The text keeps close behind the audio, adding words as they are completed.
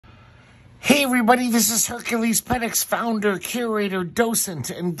Hey everybody, this is herculespetix, founder, curator,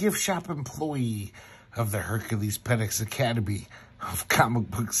 docent, and gift shop employee of the herculespetix Academy of Comic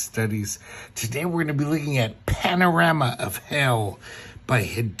Book Studies. Today we're going to be looking at Panorama of Hell by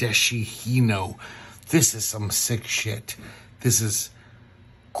Hideshi Hino. This is some sick shit. This is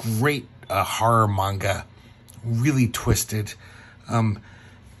great horror manga, really twisted.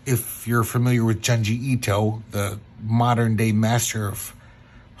 If you're familiar with Junji Ito, the modern day master of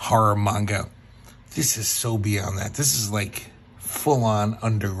horror manga, this is so beyond that. This is like full-on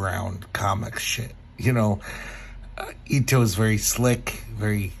underground comic shit. You know, Ito is very slick,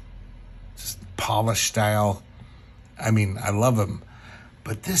 very just polished style. I mean, I love him,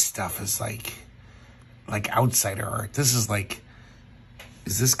 but this stuff is like outsider art. This is like,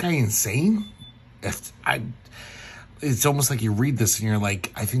 is this guy insane? It's almost like you read this and you're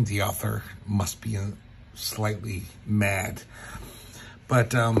like, I think the author must be slightly mad.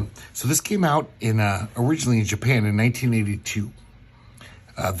 But, so this came out in, originally in Japan in 1982.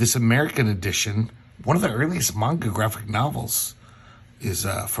 This American edition, one of the earliest manga graphic novels, is,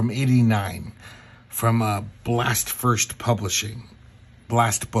 from 89, from, Blast First Publishing.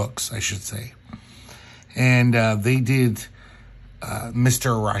 Blast Books, I should say. And, they did,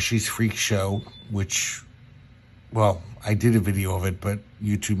 Mr. Arashi's Freak Show, which, well, I did a video of it, but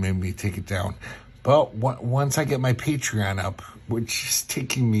YouTube made me take it down. But once I get my Patreon up, which is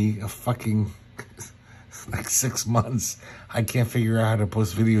taking me a fucking like 6 months, I can't figure out how to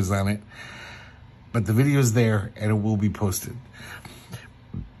post videos on it. But the video's there and it will be posted.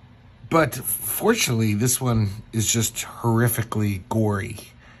 But fortunately, this one is just horrifically gory.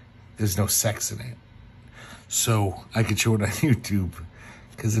 There's no sex in it. So I could show it on YouTube.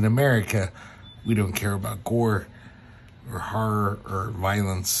 Because in America, we don't care about gore or horror or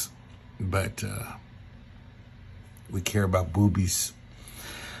violence. But we care about boobies.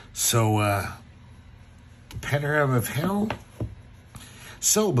 So, Panorama of Hell.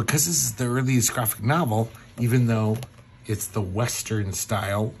 So, because this is the earliest graphic novel, even though it's the Western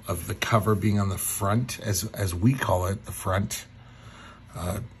style of the cover being on the front, as we call it, the front.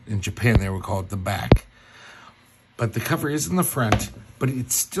 In Japan, they would call it the back. But the cover is in the front, but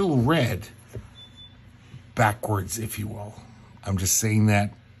it's still read backwards, if you will. I'm just saying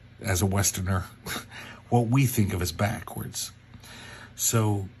that as a Westerner, what we think of as backwards.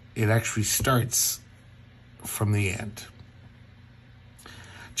 So it actually starts from the end.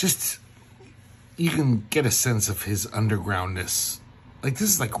 Just, you can get a sense of his undergroundness. Like, this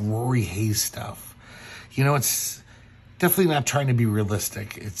is like Rory Hayes stuff. You know, it's definitely not trying to be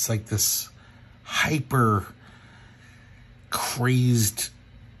realistic. It's like this hyper crazed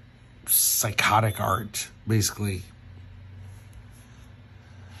psychotic art, basically.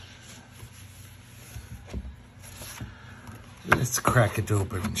 Let's crack it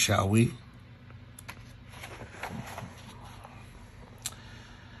open, shall we?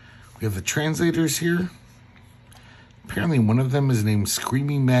 We have the translators here. Apparently one of them is named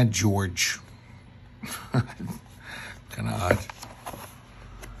Screaming Mad George. Kind of odd.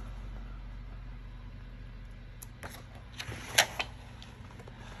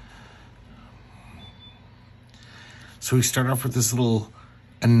 So we start off with this little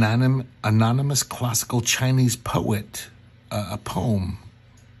anonymous classical Chinese poet. A poem.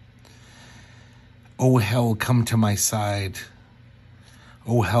 Oh hell, come to my side.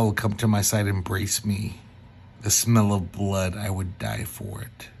 Oh hell, come to my side, embrace me. The smell of blood, I would die for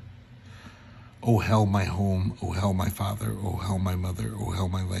it. Oh hell, my home. Oh hell, my father. Oh hell, my mother. Oh hell,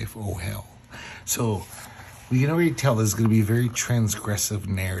 my life. Oh hell. So we can already tell this is going to be a very transgressive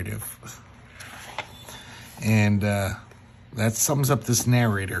narrative. And that sums up this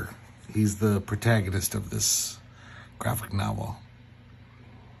narrator. He's the protagonist of this graphic novel.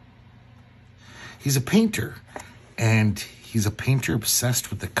 He's a painter, and he's a painter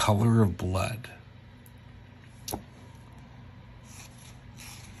obsessed with the color of blood.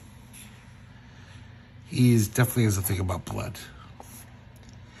 He definitely has a thing about blood.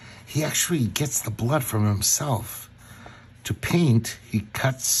 He actually gets the blood from himself. To paint, he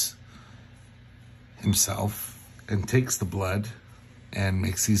cuts himself and takes the blood and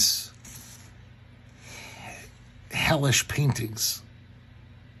makes these hellish paintings.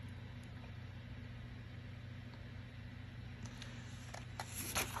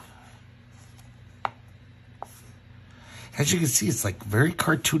 As you can see, it's like very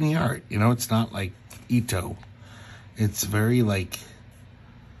cartoony art. You know, it's not like Ito. It's very like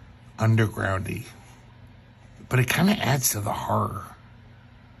undergroundy. But it kind of adds to the horror.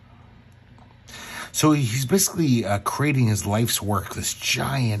 So he's basically creating his life's work, this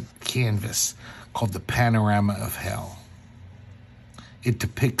giant canvas called the Panorama of Hell. It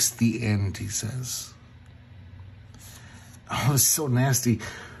depicts the end, he says. Oh, it's so nasty.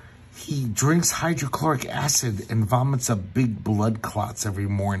 He drinks hydrochloric acid and vomits up big blood clots every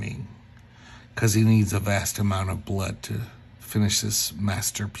morning because he needs a vast amount of blood to finish this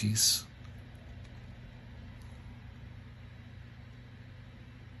masterpiece.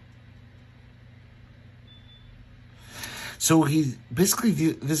 So he basically,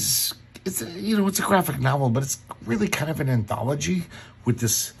 it's a graphic novel, but it's really kind of an anthology with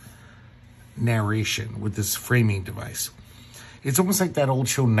this narration, with this framing device. It's almost like that old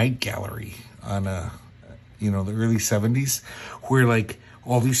show Night Gallery on, the early 70s, where like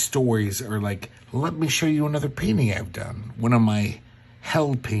all these stories are like, let me show you another painting I've done, one of my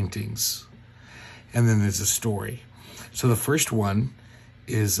hell paintings. And then there's a story. So the first one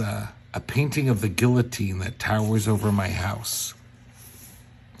is a painting of the guillotine that towers over my house.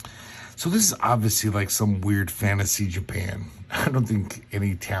 So this is obviously like some weird fantasy Japan. I don't think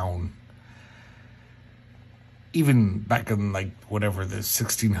any town, even back in like whatever the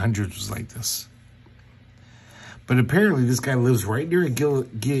 1600s, was like this. But apparently this guy lives right near a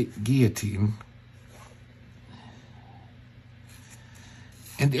guillotine.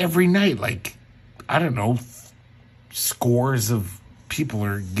 And every night, like, I don't know, scores of people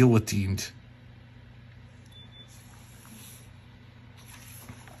are guillotined.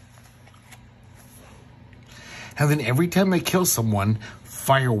 And then every time they kill someone,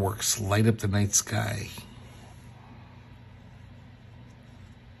 fireworks light up the night sky.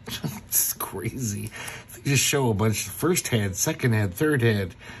 It's crazy. They just show a bunch of first head, second head, third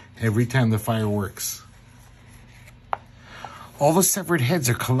head, every time the fireworks. All the severed heads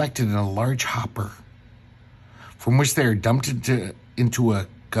are collected in a large hopper, from which they are dumped into a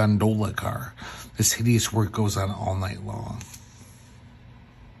gondola car. This hideous work goes on all night long.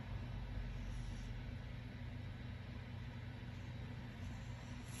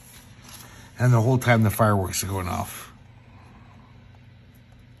 And the whole time the fireworks are going off.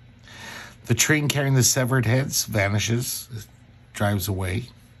 The train carrying the severed heads vanishes, drives away.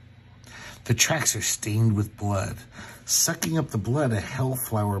 The tracks are stained with blood. Sucking up the blood, a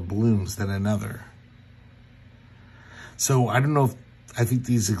hellflower blooms, then another. So I don't know if, I think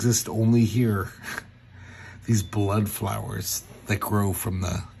these exist only here. These blood flowers that grow from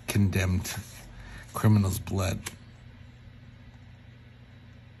the condemned criminal's blood.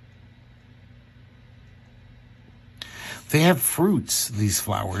 They have fruits, these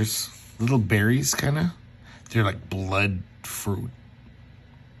flowers. Little berries, kind of. They're like blood fruit.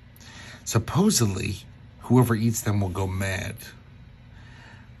 Supposedly, whoever eats them will go mad.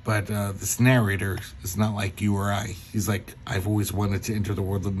 But this narrator is not like you or I. He's like, I've always wanted to enter the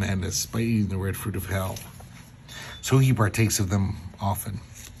world of madness by eating the red fruit of hell. So he partakes of them often.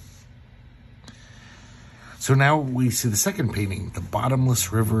 So now we see the second painting, The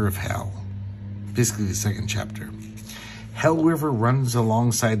Bottomless River of Hell. Basically the second chapter. Hell River runs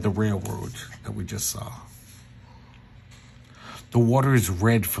alongside the railroad that we just saw. The water is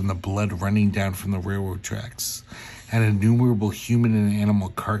red from the blood running down from the railroad tracks, and innumerable human and animal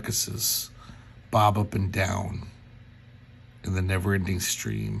carcasses bob up and down in the never-ending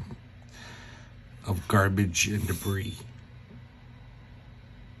stream of garbage and debris.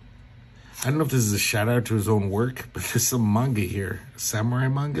 I don't know if this is a shout-out to his own work, but there's some manga here. Samurai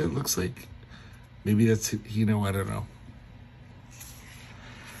manga, it looks like. Maybe that's, I don't know.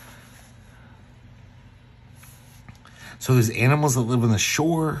 So there's animals that live on the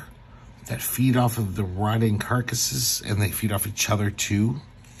shore that feed off of the rotting carcasses, and they feed off each other too.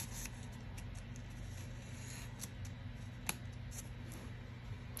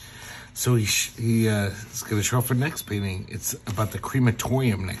 So he's going to show off the next painting. It's about the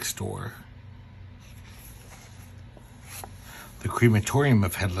crematorium next door. The crematorium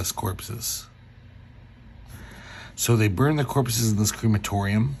of headless corpses. So they burn the corpses in this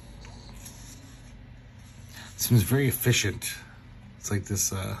crematorium. Seems very efficient. It's like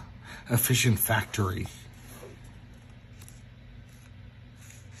this efficient factory.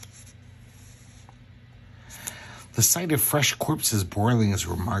 The sight of fresh corpses boiling is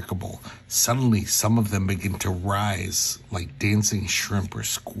remarkable. Suddenly, some of them begin to rise like dancing shrimp or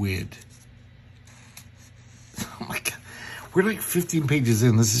squid. Oh my God. We're like 15 pages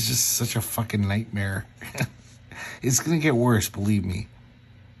in. This is just such a fucking nightmare. It's going to get worse, believe me.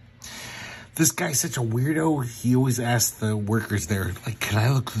 This guy's such a weirdo. He always asks the workers there, like, can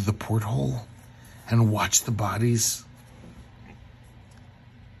I look through the porthole and watch the bodies?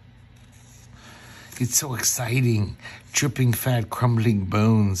 It's so exciting. Dripping fat, crumbling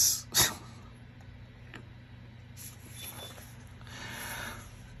bones.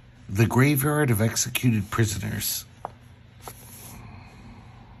 The graveyard of executed prisoners.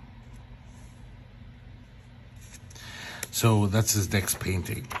 So that's his next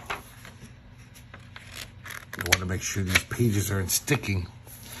painting. I want to make sure these pages aren't sticking.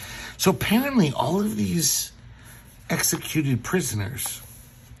 So apparently all of these executed prisoners,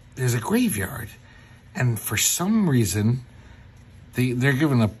 there's a graveyard. And for some reason, they're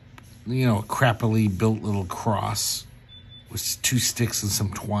given a crappily built little cross with 2 sticks and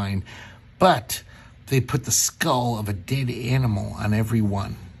some twine. But they put the skull of a dead animal on every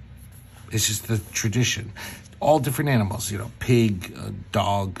one. It's just the tradition. All different animals, pig,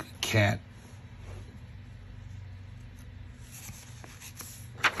 dog, cat.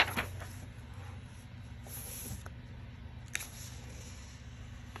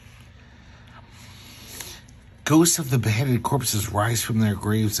 Ghosts of the beheaded corpses rise from their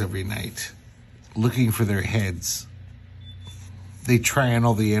graves every night, looking for their heads. They try on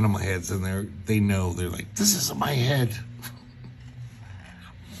all the animal heads, and they're like, this isn't my head.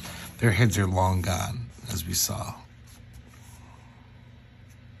 Their heads are long gone, as we saw.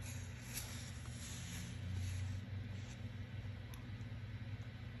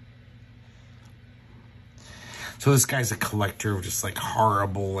 So this guy's a collector of just like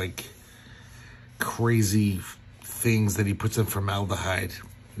horrible, like crazy things that he puts in formaldehyde.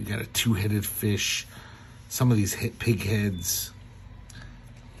 We got a 2-headed fish, some of these pig heads.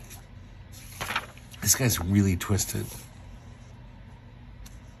 This guy's really twisted.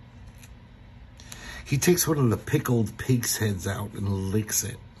 He takes one of the pickled pig's heads out and licks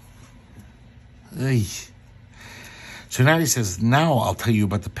it. Ay. So now he says, now I'll tell you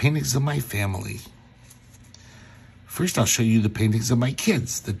about the paintings of my family. First, I'll show you the paintings of my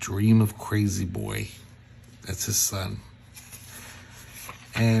kids, the dream of Crazy Boy. That's his son.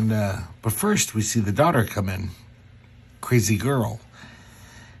 And, but first, we see the daughter come in, Crazy Girl.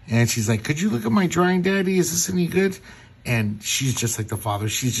 And she's like, could you look at my drawing, Daddy? Is this any good? And she's just like the father.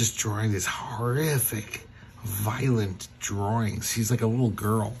 She's just drawing these horrific, violent drawings. She's like a little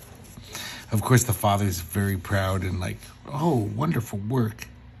girl. Of course, the father's very proud and like, oh, wonderful work.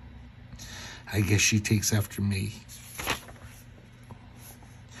 I guess she takes after me.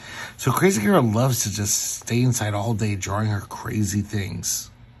 So Crazy Girl loves to just stay inside all day drawing her crazy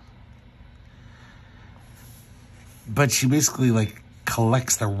things. But she basically like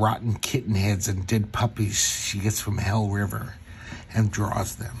collects the rotten kitten heads and dead puppies she gets from Hell River and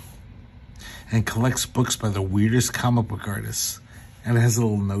draws them. And collects books by the weirdest comic book artists. And it has a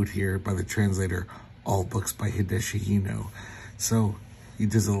little note here by the translator, all books by Hideshi Hino. So he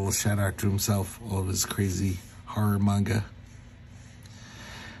does a little shout out to himself, all of his crazy horror manga.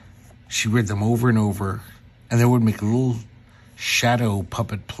 She read them over and over, and they would make little shadow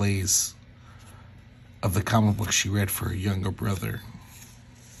puppet plays of the comic book she read for her younger brother.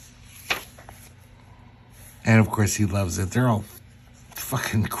 And of course, he loves it. They're all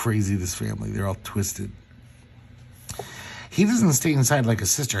fucking crazy, this family. They're all twisted. He doesn't stay inside like a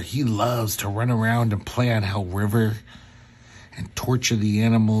sister. He loves to run around and play on Hell River and torture the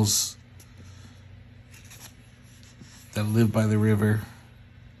animals that live by the river.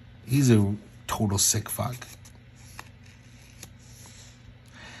 He's a total sick fuck.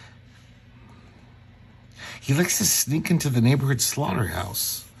 He likes to sneak into the neighborhood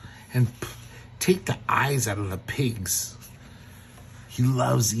slaughterhouse and take the eyes out of the pigs. He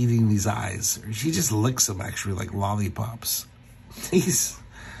loves eating these eyes. He just licks them, actually, like lollipops. He's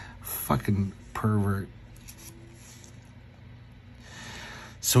a fucking pervert.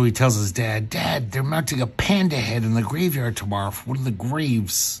 So he tells his dad, Dad, they're mounting a panda head in the graveyard tomorrow for one of the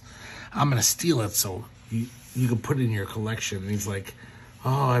graves. I'm going to steal it so you can put it in your collection. And he's like,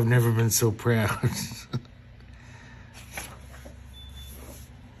 oh, I've never been so proud.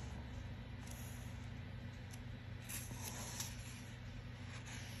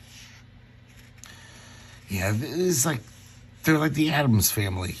 Yeah, it's like, they're like the Addams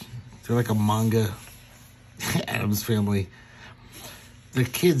Family. They're like a manga Addams Family. The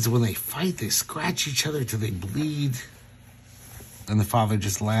kids, when they fight, they scratch each other till they bleed. And the father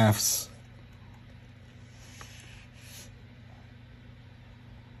just laughs.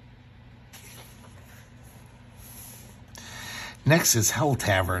 Next is Hell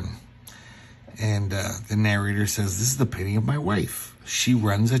Tavern. And the narrator says, this is the painting of my wife. She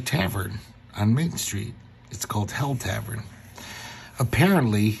runs a tavern on Main Street. It's called Hell Tavern.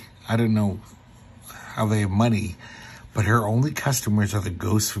 Apparently, I don't know how they have money, but her only customers are the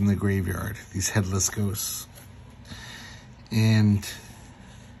ghosts from the graveyard, these headless ghosts. And,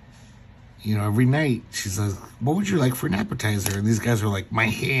 you know, every night she's like, what would you like for an appetizer? And these guys are like, my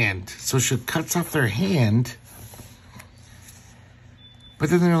hand. So she cuts off their hand. But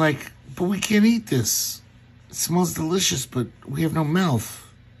then they're like, but we can't eat this. It smells delicious, but we have no mouth.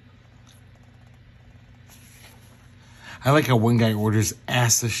 I like how one guy orders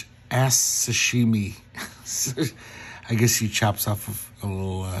ass sashimi. I guess he chops off a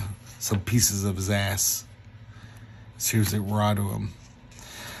little, some pieces of his ass. Serves it raw to him.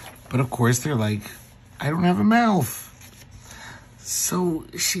 But of course, they're like, I don't have a mouth. So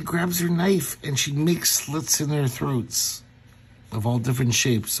she grabs her knife and she makes slits in their throats of all different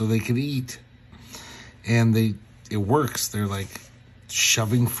shapes so they can eat. And it works. They're like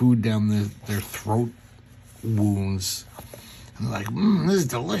shoving food down their throat wounds. And they're like, this is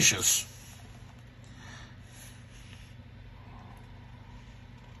delicious.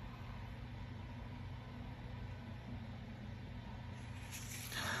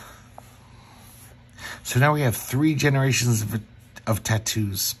 So now we have 3 generations of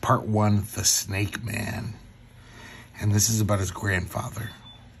tattoos. Part 1, The Snake Man. And this is about his grandfather.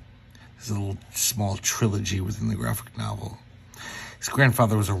 This is a little small trilogy within the graphic novel. His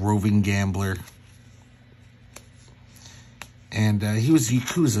grandfather was a roving gambler. And he was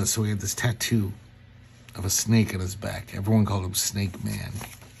Yakuza, so he had this tattoo of a snake on his back. Everyone called him Snake Man.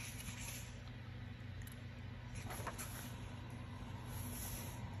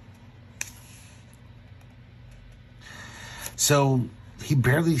 So he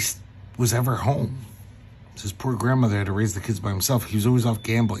barely was ever home. So his poor grandmother had to raise the kids by himself. He was always off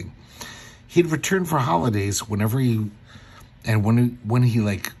gambling. He'd return for holidays whenever when he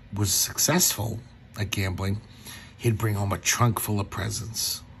like was successful at gambling, he'd bring home a trunk full of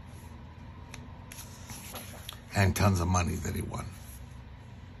presents and tons of money that he won.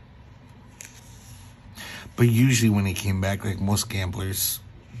 But usually when he came back, like most gamblers,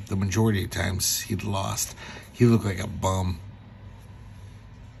 the majority of times he'd lost. He looked like a bum.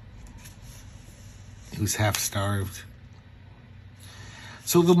 He was half starved.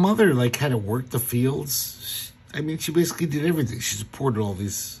 So the mother like had to work the fields. I mean, she basically did everything. She supported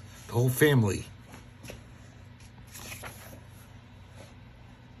the whole family.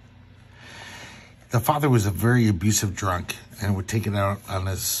 The father was a very abusive drunk and would take it out on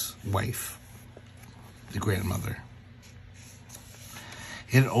his wife, the grandmother.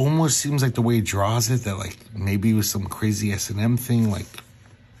 It almost seems like the way he draws it, that like maybe it was some crazy S&M thing, like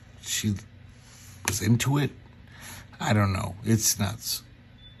she was into it. I don't know. It's nuts.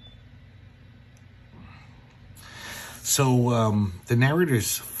 So the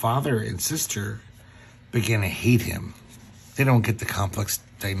narrator's father and sister began to hate him. They don't get the complex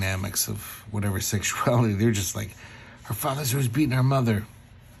dynamics of whatever sexuality. They're just like, our father's always beating our mother.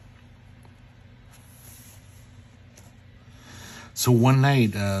 So one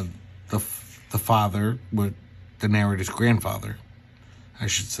night, the father, the narrator's grandfather, I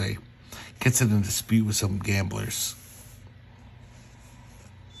should say, gets in a dispute with some gamblers.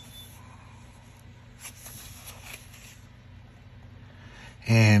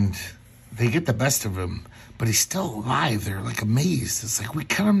 And they get the best of him, but he's still alive. They're like amazed. It's like, we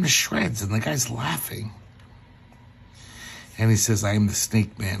cut him to shreds, and the guy's laughing. And he says, I am the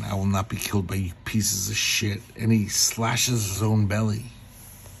Snake Man. I will not be killed by you pieces of shit. And he slashes his own belly.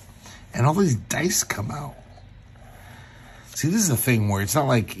 And all these dice come out. See, this is the thing where it's not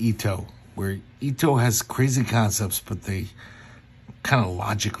like Ito, where Ito has crazy concepts, but they kind of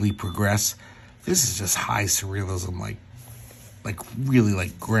logically progress. This is just high surrealism, like really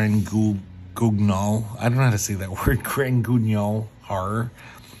like Grand Guignol. I don't know how to say that word. Grand Guignol horror.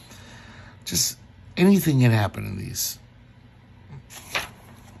 Just anything can happen in these.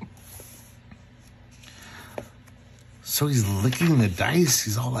 So he's licking the dice.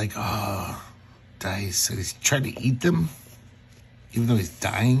 He's all like, oh, dice. And he's trying to eat them, even though he's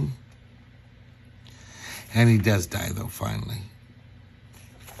dying. And he does die, though, finally.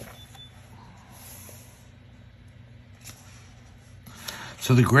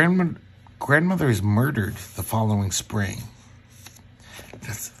 So the grandmother is murdered the following spring.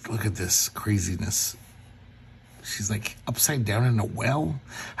 Look at this craziness. She's like upside down in a well.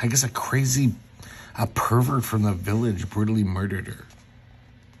 I guess a pervert from the village brutally murdered her.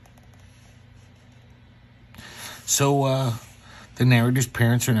 So the narrator's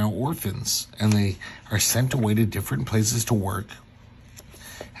parents are now orphans, and they are sent away to different places to work.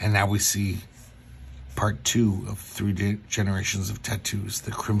 And now we see part 2 of 3 generations of tattoos,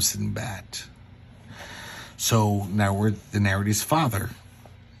 the Crimson Bat. So now we're the narrator's father.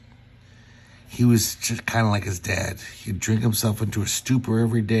 He was just kind of like his dad. He'd drink himself into a stupor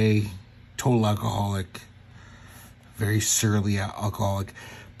every day, total alcoholic, very surly alcoholic.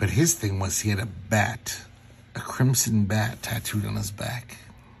 But his thing was he had a bat, a crimson bat tattooed on his back.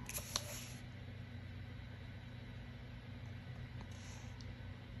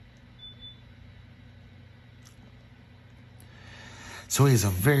 So he has a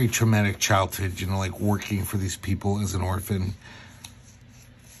very traumatic childhood, like working for these people as an orphan.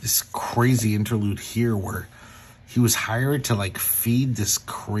 This crazy interlude here where he was hired to like feed this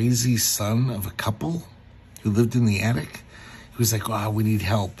crazy son of a couple who lived in the attic. He was like, "Oh, we need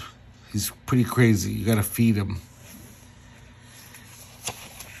help. He's pretty crazy. You got to feed him."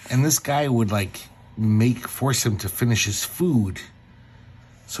 And this guy would like force him to finish his food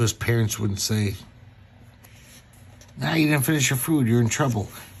so his parents wouldn't say, "Nah, you didn't finish your food. You're in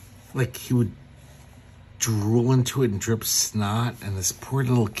trouble." Like he would drool into it and drip snot, and this poor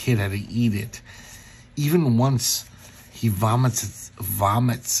little kid had to eat it. Even once he vomits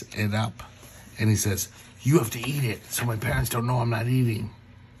it up, and he says, "You have to eat it so my parents don't know I'm not eating."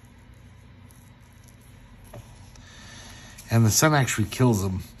 And the son actually kills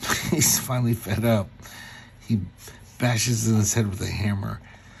him. He's finally fed up. He bashes in his head with a hammer.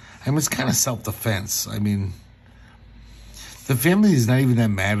 I mean, it's kind of self-defense. I mean, the family is not even that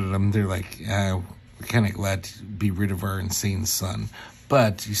mad at him. They're like, we're kind of glad to be rid of our insane son,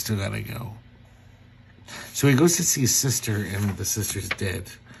 but you still gotta go. So he goes to see his sister, and the sister's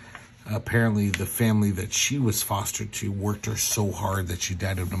dead. Apparently, the family that she was fostered to worked her so hard that she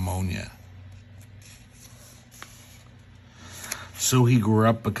died of pneumonia. So he grew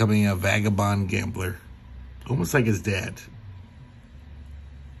up becoming a vagabond gambler, almost like his dad.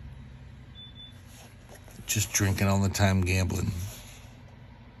 Just drinking all the time, gambling.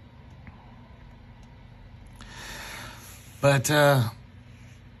 But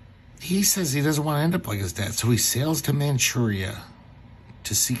he says he doesn't want to end up like his dad, so he sails to Manchuria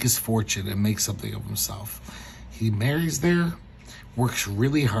to seek his fortune and make something of himself. He marries there, works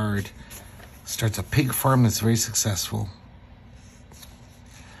really hard, starts a pig farm that's very successful.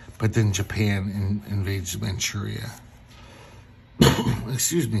 But then Japan invades Manchuria.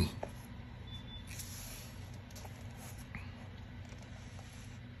 Excuse me.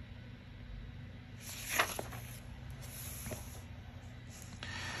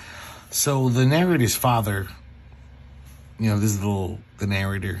 So the narrator's father, this is the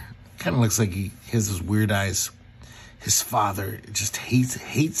narrator, kind of looks like he has those weird eyes. His father just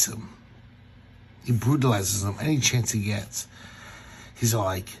hates him. He brutalizes him any chance he gets. He's all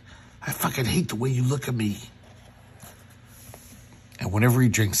like, "I fucking hate the way you look at me." And whenever he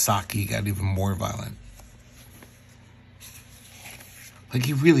drinks sake, he got even more violent. Like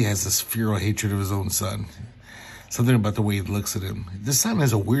he really has this feral hatred of his own son. Something about the way he looks at him. The son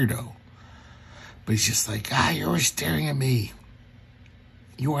is a weirdo. But he's just like, "You're always staring at me.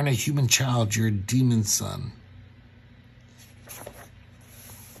 You aren't a human child. You're a demon son."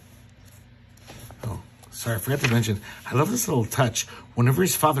 Oh, sorry, I forgot to mention, I love this little touch. Whenever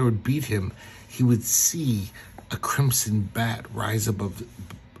his father would beat him, he would see a crimson bat rise above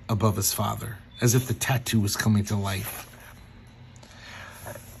his father, as if the tattoo was coming to life.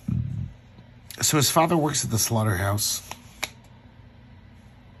 So his father works at the slaughterhouse.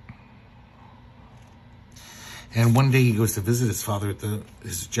 And one day he goes to visit his father at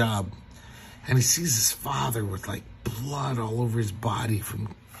his job, and he sees his father with like blood all over his body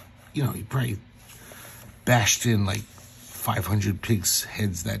from, he probably bashed in like 500 pigs'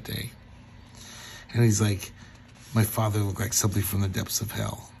 heads that day. And he's like, "My father looked like something from the depths of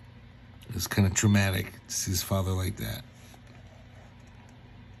hell." It was kind of traumatic to see his father like that.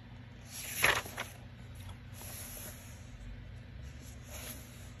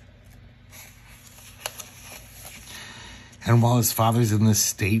 And while his father's in this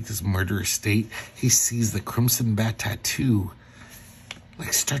state, this murderous state, he sees the crimson bat tattoo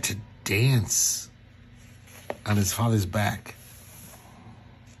like start to dance on his father's back.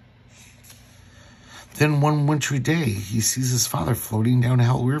 Then one wintry day, he sees his father floating down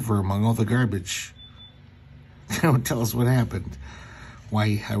Hell River among all the garbage. They don't tell us what happened,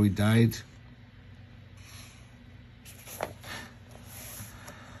 how he died.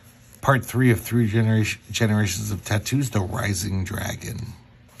 Part 3 of 3 generations of tattoos, The Rising Dragon.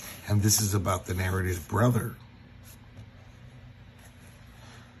 And this is about the narrator's brother.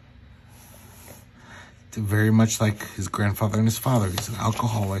 Very much like his grandfather and his father. He's an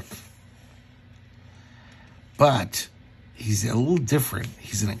alcoholic. But he's a little different.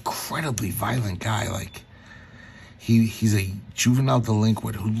 He's an incredibly violent guy. Like, he's a juvenile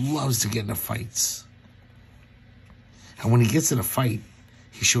delinquent who loves to get into fights. And when he gets in a fight,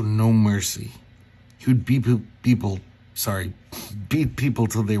 he showed no mercy. He would beat people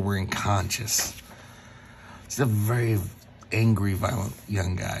till they were unconscious. He's a very angry, violent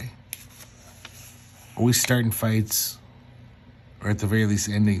young guy. Always starting fights, or at the very least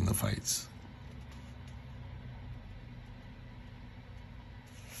ending the fights.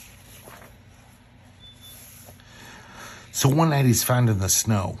 So one night he's found in the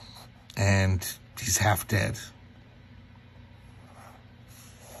snow, and he's half dead.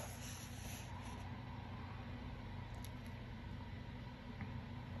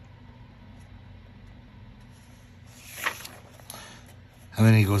 And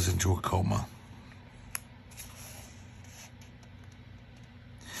then he goes into a coma.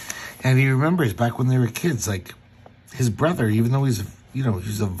 And he remembers back when they were kids, like his brother, even though he's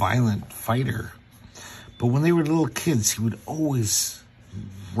a violent fighter, but when they were little kids, he would always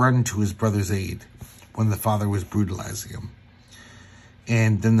run to his brother's aid when the father was brutalizing him.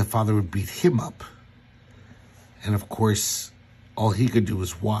 And then the father would beat him up. And of course, all he could do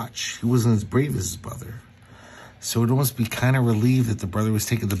was watch. He wasn't as brave as his brother. So it would almost be kind of relieved that the brother was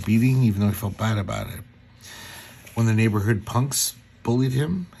taking the beating, even though he felt bad about it. When the neighborhood punks bullied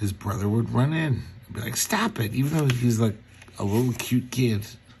him, his brother would run in and be like, stop it, even though he was like a little cute kid.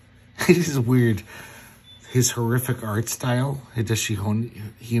 It is weird. His horrific art style, Hideshi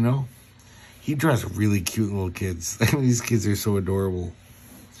Hino, he draws really cute little kids. I mean, these kids are so adorable.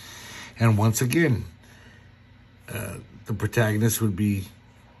 And once again, the protagonist would be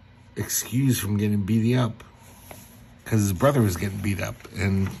excused from getting beat up because his brother was getting beat up,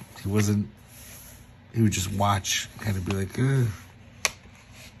 and he would just watch, kind of be like, ugh.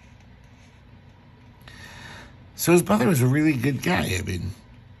 So his brother was a really good guy. I mean,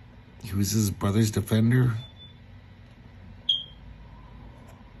 he was his brother's defender.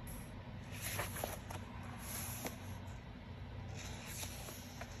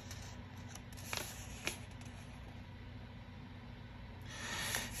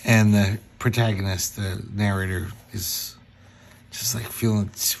 And the protagonist, the narrator, is just like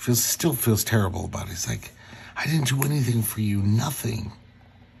still feels terrible about it. He's like, I didn't do anything for you, nothing.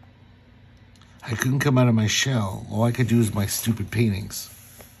 I couldn't come out of my shell. All I could do is my stupid paintings.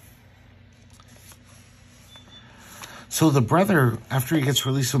 So the brother, after he gets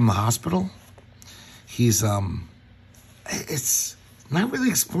released from the hospital, he's, it's not really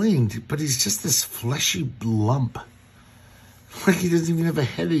explained, but he's just this fleshy lump. Like he doesn't even have a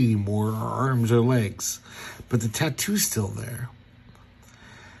head anymore, or arms or legs. But the tattoo's still there.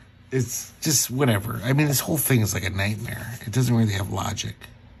 It's just whatever. I mean, this whole thing is like a nightmare. It doesn't really have logic.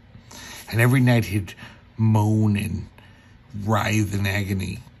 And every night he'd moan and writhe in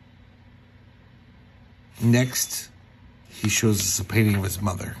agony. Next, he shows us a painting of his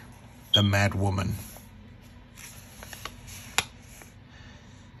mother, the mad woman.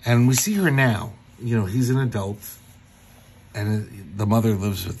 And we see her now. You know, he's an adult. And the mother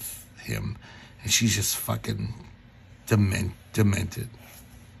lives with him, and she's just fucking demented.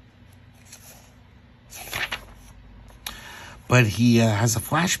 But he has a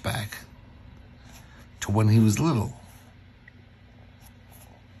flashback to when he was little.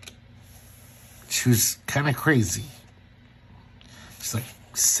 She was kind of crazy. She's like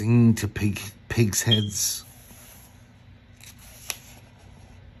singing to pigs' heads.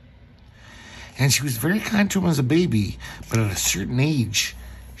 And she was very kind to him as a baby, but at a certain age,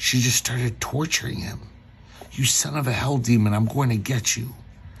 she just started torturing him. You son of a hell demon, I'm going to get you.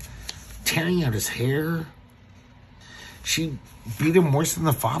 Tearing out his hair. She beat him worse than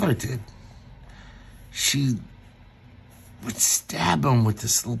the father did. She would stab him with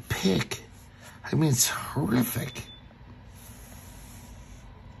this little pick. I mean, it's horrific.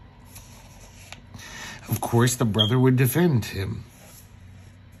 Of course, the brother would defend him.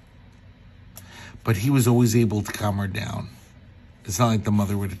 But he was always able to calm her down. It's not like the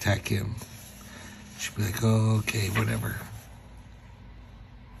mother would attack him. She'd be like, oh, okay, whatever.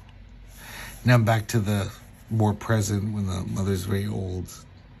 Now back to the more present when the mother's very old.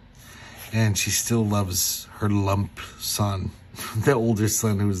 And she still loves her lump son. The older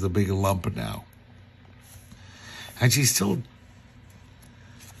son who's the big lump now. And she still...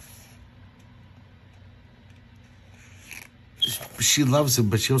 She loves him,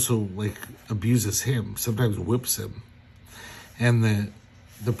 but she also, like, abuses him. Sometimes whips him. And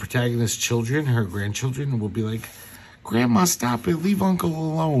the protagonist's children, her grandchildren, will be like, Grandma, stop it. Leave Uncle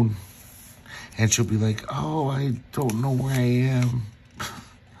alone. And she'll be like, oh, I don't know where I am.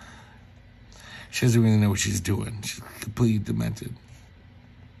 She doesn't really know what she's doing. She's completely demented.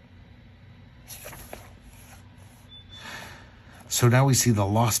 So now we see the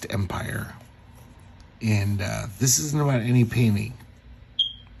Lost Empire. And this isn't about any painting.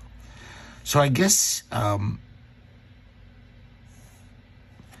 So I guess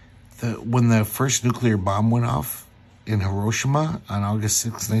when the first nuclear bomb went off in Hiroshima on August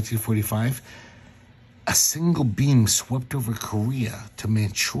 6, 1945, a single beam swept over Korea to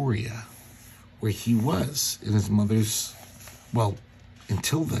Manchuria, where he was in his mother's, well,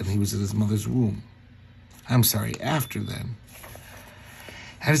 until then, he was in his mother's womb. I'm sorry, after then.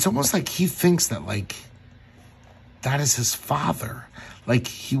 And it's almost like he thinks that, like, that is his father. Like,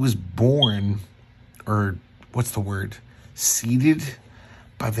 he was born, or what's the word? Seeded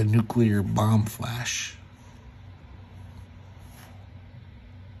by the nuclear bomb flash.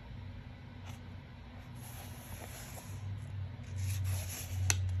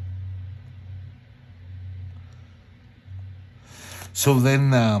 So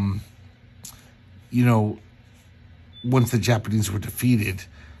then, you know, once the Japanese were defeated,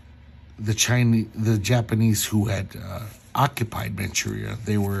 the Japanese who had occupied Manchuria,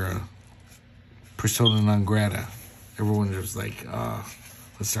 they were persona non grata. Everyone was like,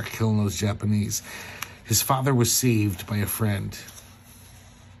 let's start killing those Japanese. His father was saved by a friend.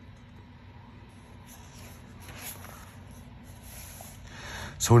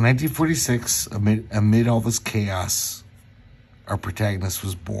 So in 1946, amid all this chaos, our protagonist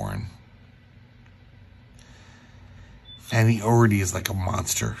was born. And he already is like a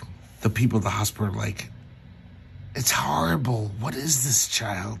monster. The people at the hospital are like, it's horrible. What is this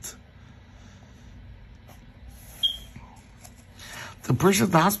child? The person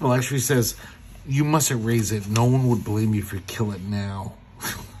at the hospital actually says, you mustn't raise it. No one would blame you if you kill it now.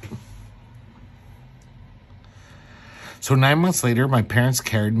 So 9 months later, my parents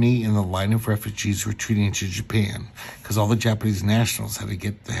carried me in the line of refugees retreating to Japan because all the Japanese nationals had to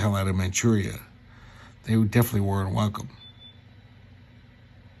get the hell out of Manchuria. They definitely weren't welcome.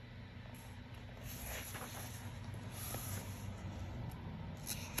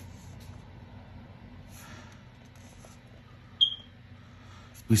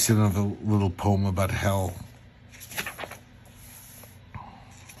 We sent another little poem about hell.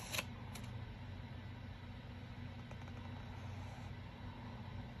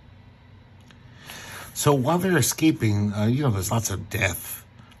 So while they're escaping, you know, there's lots of death.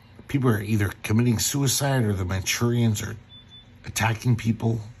 People are either committing suicide or the Manchurians are attacking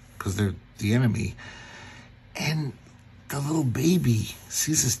people because they're the enemy. And the little baby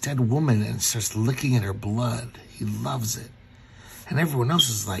sees this dead woman and starts licking at her blood. He loves it. And everyone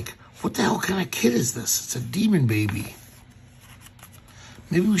else is like, what the hell kind of kid is this? It's a demon baby.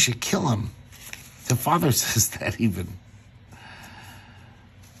 Maybe we should kill him. The father says that even.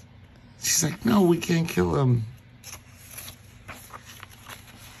 She's like, no, we can't kill him.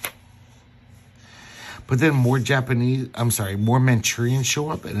 But then more Manchurians show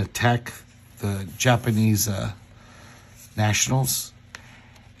up and attack the Japanese nationals.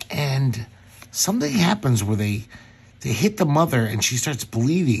 And something happens where they hit the mother and she starts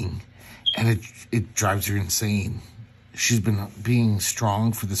bleeding, and it drives her insane. She's been being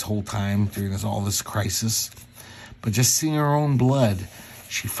strong for this whole time during all this crisis. But just seeing her own blood,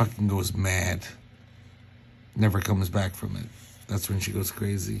 she fucking goes mad. Never comes back from it. That's when she goes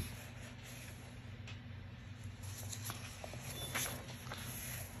crazy.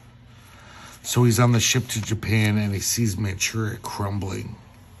 So he's on the ship to Japan and he sees Manchuria crumbling.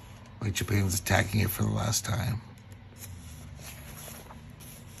 Like Japan's attacking it for the last time.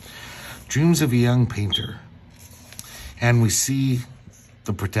 Dreams of a young painter. And we see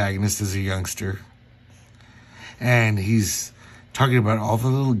the protagonist as a youngster. And he's talking about all the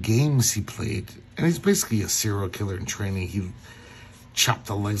little games he played. And he's basically a serial killer in training. He chopped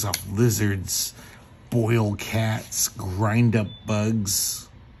the legs off lizards, boil cats, grind up bugs,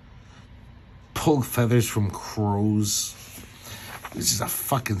 pull feathers from crows. He's just a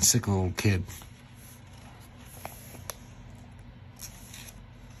fucking sick little kid.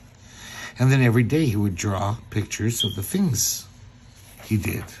 And then every day he would draw pictures of the things he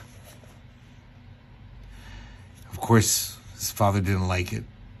did. Of course, his father didn't like it.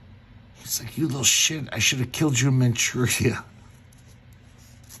 He's like, you little shit, I should have killed you in Manchuria.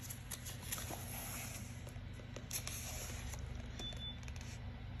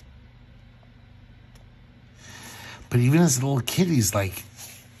 But even as a little kid, he's like,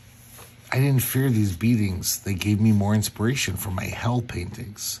 I didn't fear these beatings. They gave me more inspiration for my hell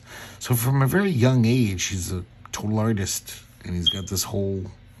paintings. So from a very young age, he's a total artist. And he's got this whole,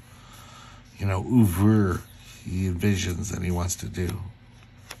 you know, oeuvre he envisions that he wants to do.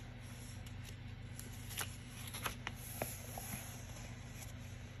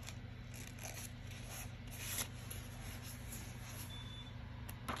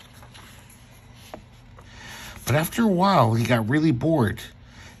 But after a while, he got really bored,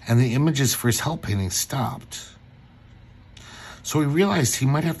 and the images for his hell paintings stopped. So he realized he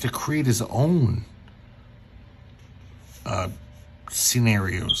might have to create his own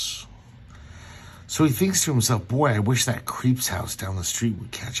scenarios. So he thinks to himself, boy, I wish that creep's house down the street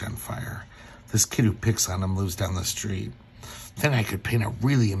would catch on fire. This kid who picks on him lives down the street. Then I could paint a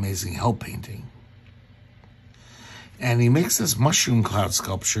really amazing hell painting. And he makes this mushroom cloud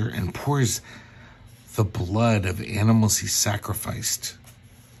sculpture and pours the blood of animals he sacrificed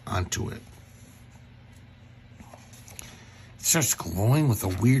onto it. It starts glowing with a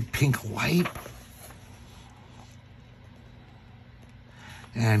weird pink light.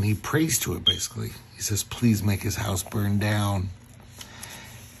 And he prays to it, basically. He says, please make his house burn down.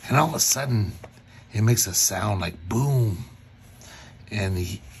 And all of a sudden, it makes a sound like boom. And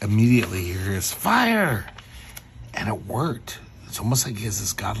he immediately hears fire. And it worked. It's almost like he has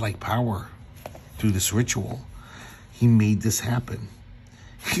this godlike power through this ritual. He made this happen.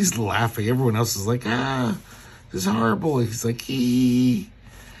 He's laughing. Everyone else is like, this is horrible. He's like,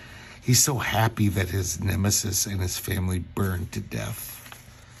 He's so happy that his nemesis and his family burned to death.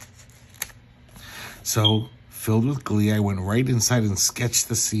 So, filled with glee, I went right inside and sketched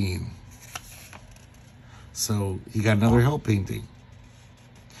the scene. So, he got another hell painting.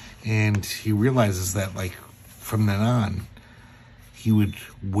 And he realizes that, like, from then on, he would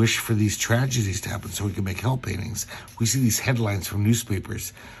wish for these tragedies to happen so he could make hell paintings. We see these headlines from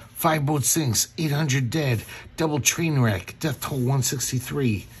newspapers. 5 boat sinks, 800 dead, double train wreck, death toll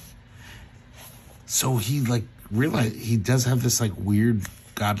 163. So he, like, realized he does have this, like, weird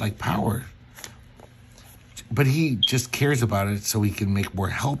godlike power. But he just cares about it so he can make more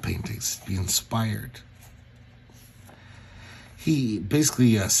hell paintings, be inspired. He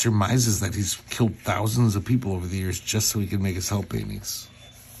basically surmises that he's killed thousands of people over the years just so he can make his hell paintings.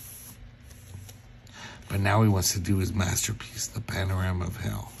 But now he wants to do his masterpiece, the Panorama of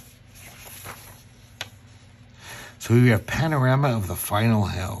Hell. So we have Panorama of the Final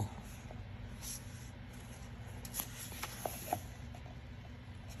Hell.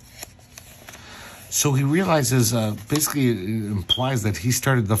 So he realizes, basically it implies that he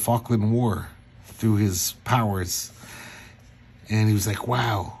started the Falkland War through his powers. And he was like,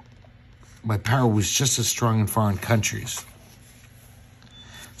 wow, my power was just as strong in foreign countries.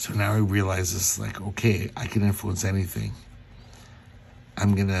 So now he realizes, like, okay, I can influence anything.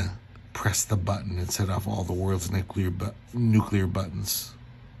 I'm going to press the button and set off all the world's nuclear buttons.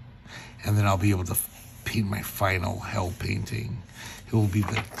 And then I'll be able to paint my final hell painting. It will be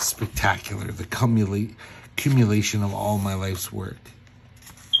the spectacular, the accumulation of all my life's work.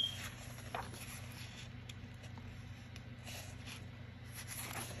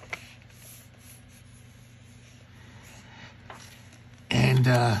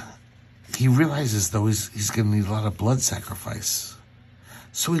 And he realizes, though, he's going to need a lot of blood sacrifice.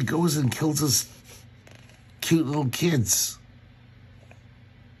 So he goes and kills his cute little kids.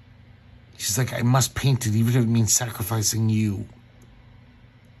 She's like, I must paint it, even if it means sacrificing you.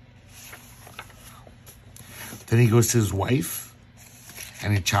 Then he goes to his wife,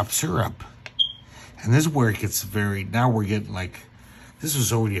 and he chops her up. And this is where it gets very, now we're getting like, this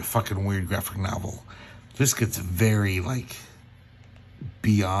was already a fucking weird graphic novel. This gets very, like,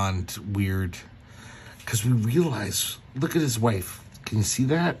 beyond weird. Because we realize, look at his wife. Can you see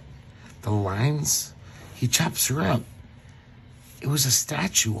that? The lines? He chops her up. It was a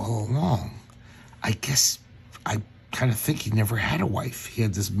statue all along. I guess, I kind of think he never had a wife. He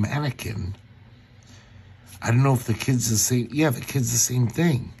had this mannequin. I don't know if the kid's the same. Yeah, the kid's the same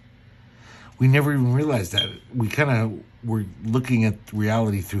thing. We never even realized that. We kind of were looking at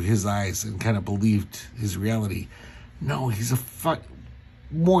reality through his eyes and kind of believed his reality. No, he's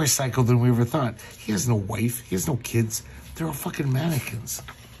more psycho than we ever thought. He has no wife. He has no kids. They're all fucking mannequins.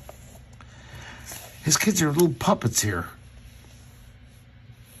 His kids are little puppets here.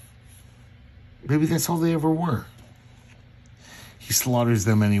 Maybe that's all they ever were. He slaughters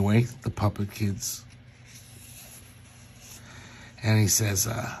them anyway, the puppet kids. And he says,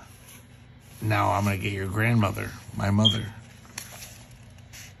 now I'm going to get your grandmother, my mother.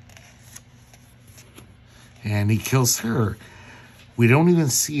 And he kills her. We don't even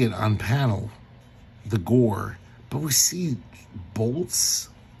see it on panel, the gore, but we see bolts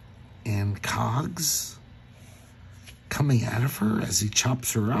and cogs coming out of her as he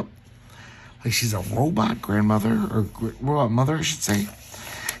chops her up. Like she's a robot grandmother, or robot mother, I should say.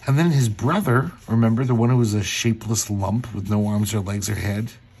 And then his brother, remember, the one who was a shapeless lump with no arms or legs or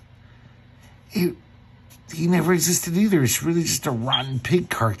head? He never existed either. It's really just a rotten pig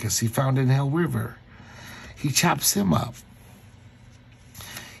carcass he found in Hell River. He chops him up.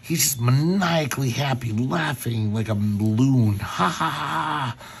 He's just maniacally happy, laughing like a loon. Ha ha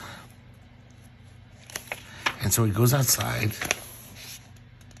ha. And so he goes outside.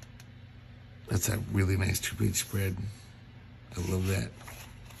 That's a really nice 2-page spread. I love that.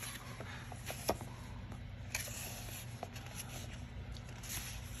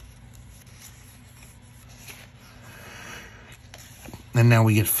 And now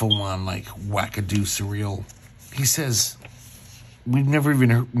we get full on, like, wackadoo surreal he says, we've never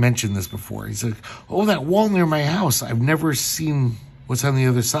even mentioned this before. He's like, oh, that wall near my house, I've never seen what's on the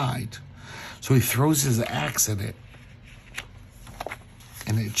other side. So he throws his axe at it,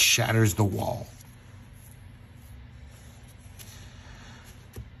 and it shatters the wall.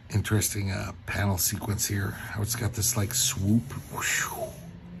 Interesting panel sequence here. How it's got this like swoop.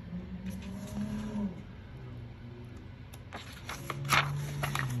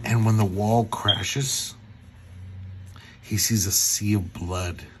 And when the wall crashes, he sees a sea of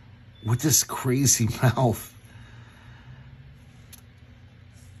blood with this crazy mouth.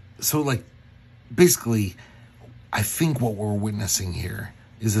 So like, basically, I think what we're witnessing here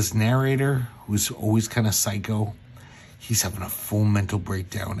is this narrator who's always kind of psycho. He's having a full mental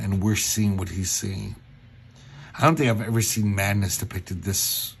breakdown, and we're seeing what he's seeing. I don't think I've ever seen madness depicted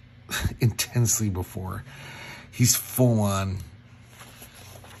this intensely before. He's full on,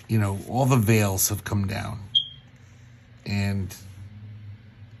 you know, all the veils have come down, and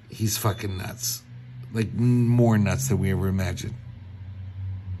he's fucking nuts. Like, more nuts than we ever imagined.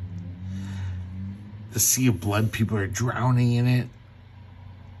 The sea of blood, people are drowning in it.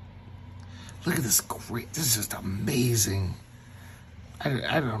 Look at this great, this is just amazing.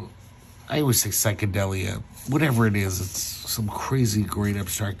 I always say psychedelia. Whatever it is, it's some crazy great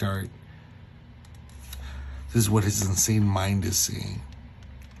abstract art. This is what his insane mind is seeing.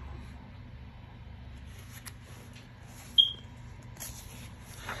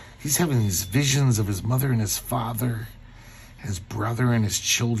 He's having these visions of his mother and his father, his brother and his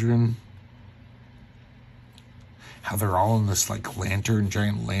children. How they're all in this like lantern,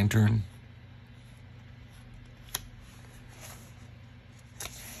 giant lantern.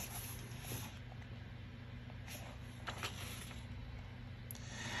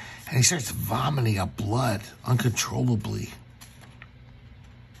 And he starts vomiting up blood uncontrollably.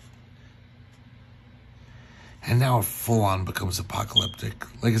 And now it full on becomes apocalyptic.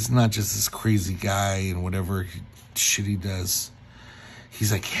 Like, it's not just this crazy guy and whatever shit he does.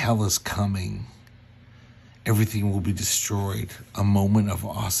 He's like, hell is coming. Everything will be destroyed. A moment of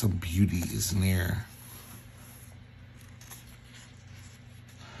awesome beauty is near.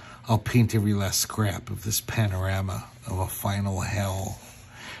 I'll paint every last scrap of this panorama of a final hell.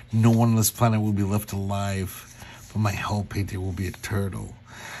 No one on this planet will be left alive, but my hell painting will be a turtle.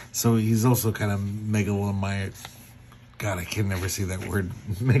 So he's also kind of megalomaniac. God, I can never say that word.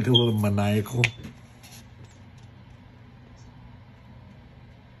 Megalomaniacal.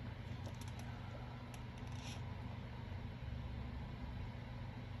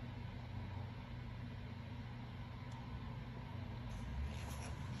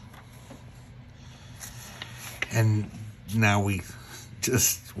 And now we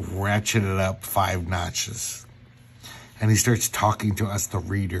just ratchet it up 5 notches. And he starts talking to us, the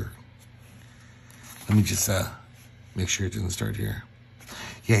reader. Let me just make sure it didn't start here.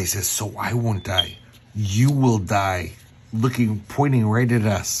 Yeah, he says, so I won't die. You will die. Pointing right at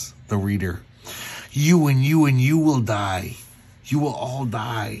us, the reader. You and you and you will die. You will all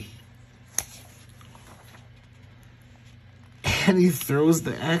die. And he throws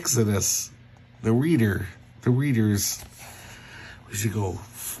the axe at us, the reader. The readers. We should go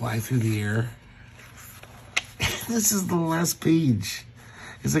fly through the air. This is the last page.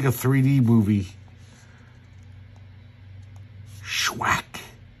 It's like a 3D movie. Schwack.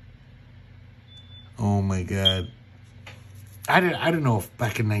 Oh my God. I don't know if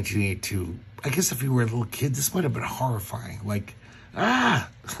back in 1982, I guess if you were a little kid, this might have been horrifying. Like,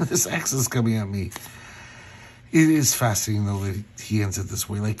 this axe is coming at me. It is fascinating, though, that he ends it this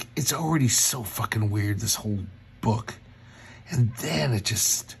way. Like, it's already so fucking weird, this whole book. And then it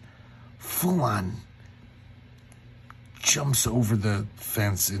just full on jumps over the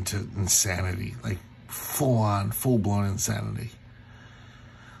fence into insanity. Like, full on, full-blown insanity.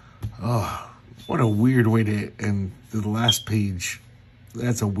 Oh, what a weird way to end the last page.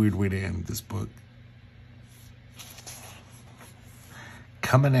 That's a weird way to end this book.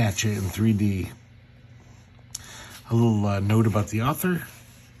 Coming at you in 3D. A little note about the author.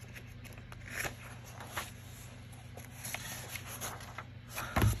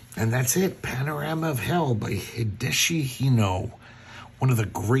 And that's it. Panorama of Hell by Hideshi Hino. One of the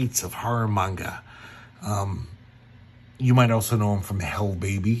greats of horror manga. You might also know him from Hell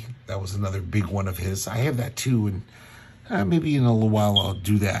Baby. That was another big one of his. I have that too, and maybe in a little while I'll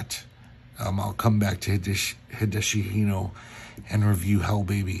do that. I'll come back to Hideshi Hino and review Hell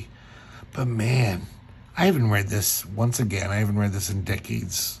Baby. But man, I haven't read this, once again, I haven't read this in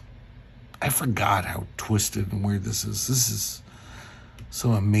decades. I forgot how twisted and weird this is. This is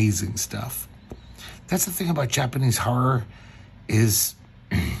some amazing stuff. That's the thing about Japanese horror is,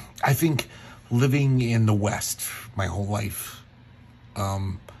 I think living in the West my whole life,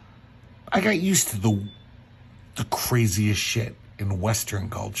 I got used to the craziest shit in Western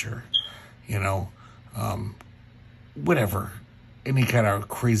culture, you know, whatever, any kind of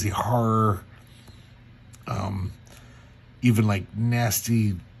crazy horror, even like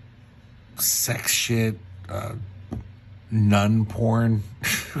nasty sex shit, nun porn,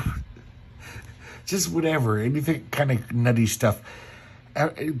 just whatever, anything kind of nutty stuff.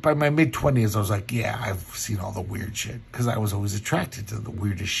 By my mid-20s, I was like, yeah, I've seen all the weird shit, because I was always attracted to the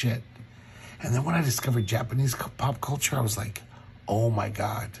weirdest shit. And then when I discovered Japanese pop culture, I was like, oh my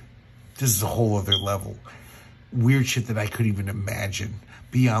God, this is a whole other level. Weird shit that I couldn't even imagine,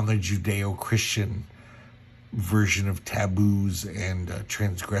 beyond the Judeo-Christian version of taboos and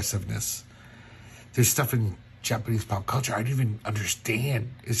transgressiveness. There's stuff in Japanese pop culture I didn't even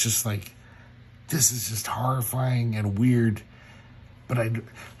understand. It's just like, this is just horrifying and weird. But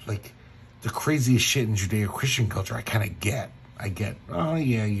like, the craziest shit in Judeo-Christian culture, I kind of get. I get, oh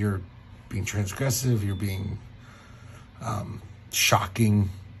yeah, you're being transgressive, you're being shocking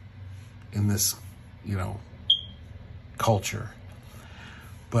in this, you know, culture.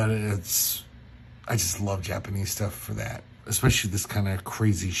 But I just love Japanese stuff for that. Especially this kind of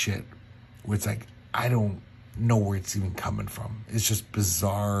crazy shit, where it's like, I don't know where it's even coming from. It's just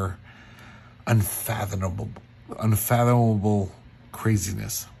bizarre, unfathomable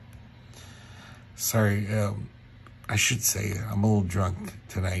craziness. Sorry, I should say I'm a little drunk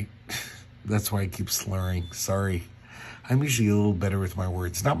tonight. That's why I keep slurring. Sorry. I'm usually a little better with my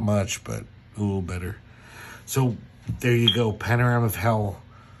words. Not much, but a little better. So, there you go. Panorama of Hell.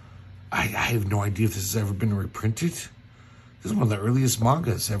 I have no idea if this has ever been reprinted. This is one of the earliest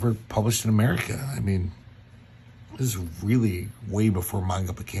mangas ever published in America. I mean, this is really way before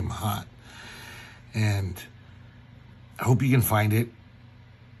manga became hot. And I hope you can find it.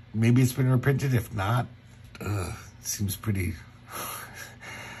 Maybe it's been reprinted. If not, it seems pretty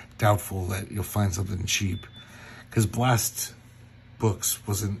doubtful that you'll find something cheap. Because Blast Books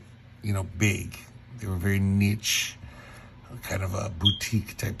wasn't, you know, big. They were very niche, kind of a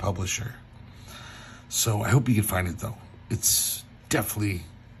boutique type publisher. So I hope you can find it, though. It's definitely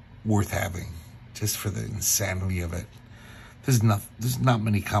worth having, just for the insanity of it. There's not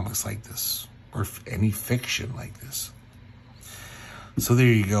many comics like this, or any fiction like this. So there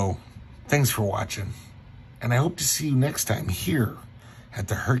you go. Thanks for watching. And I hope to see you next time here at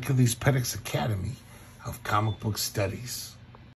the Herculespetix Academy of Comic Book Studies.